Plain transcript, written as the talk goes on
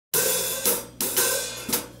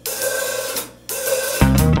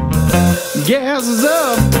Gas is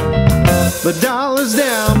up, the dollar's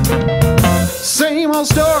down. Same old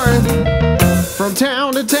story from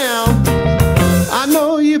town to town. I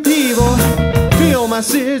know you people feel my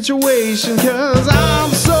situation, 'cause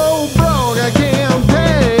I'm so broke I can't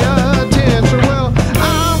pay attention. Well,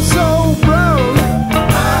 I'm so broke,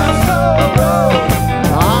 I'm so broke,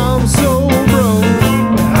 I'm so broke,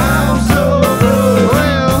 I'm so broke.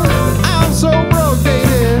 Well, I'm so broke,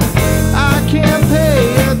 baby, I can't pay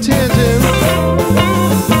attention.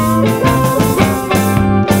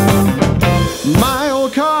 My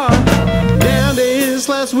old car down to its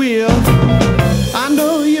last wheel. I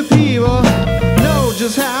know you people know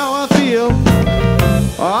just how I feel.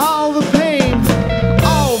 All the pain,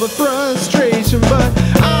 all the frustration, but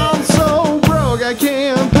I'm so broke I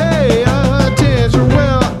can't pay attention.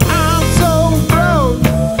 Well, I'm so broke,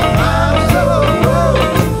 I'm so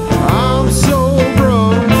broke, I'm so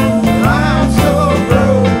broke, I'm so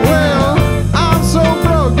broke. Well, I'm so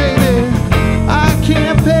broke, baby, I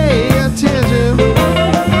can't pay attention.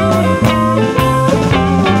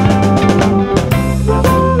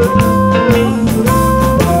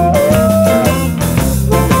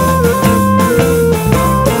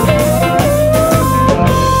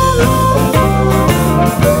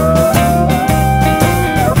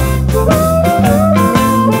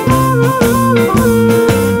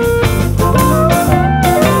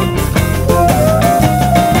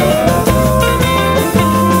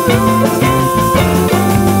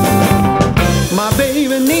 My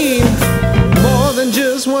baby needs more than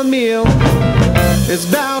just one meal. It's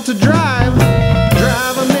about to drive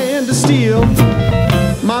a man to steal.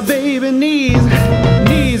 My baby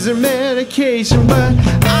needs her medication, but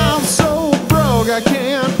I'm so broke I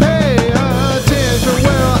can't pay attention.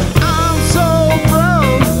 Well, I'm so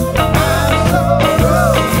broke, I'm so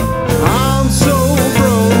broke, I'm so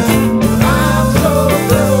broke, I'm so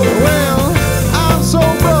broke. Well, I'm so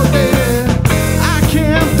broke, baby, I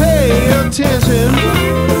can't pay attention.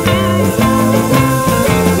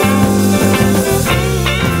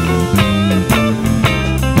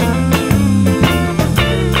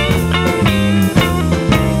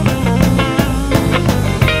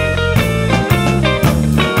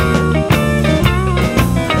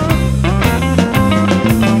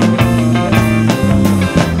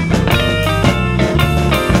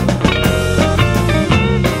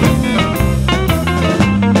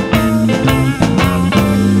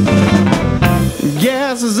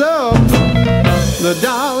 Gas is up, the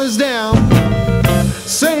dollar's down.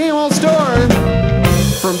 Same old story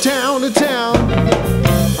from town to town.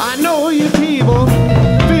 I know you people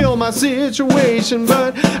feel my situation,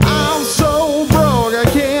 but I'm so broke I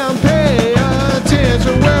can't pay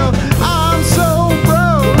attention. Well, I'm so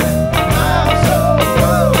broke, I'm so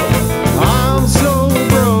broke, I'm so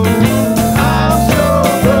broke, I'm so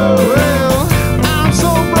broke. Well, I'm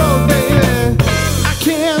so broke, baby, I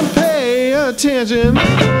can't pay attention.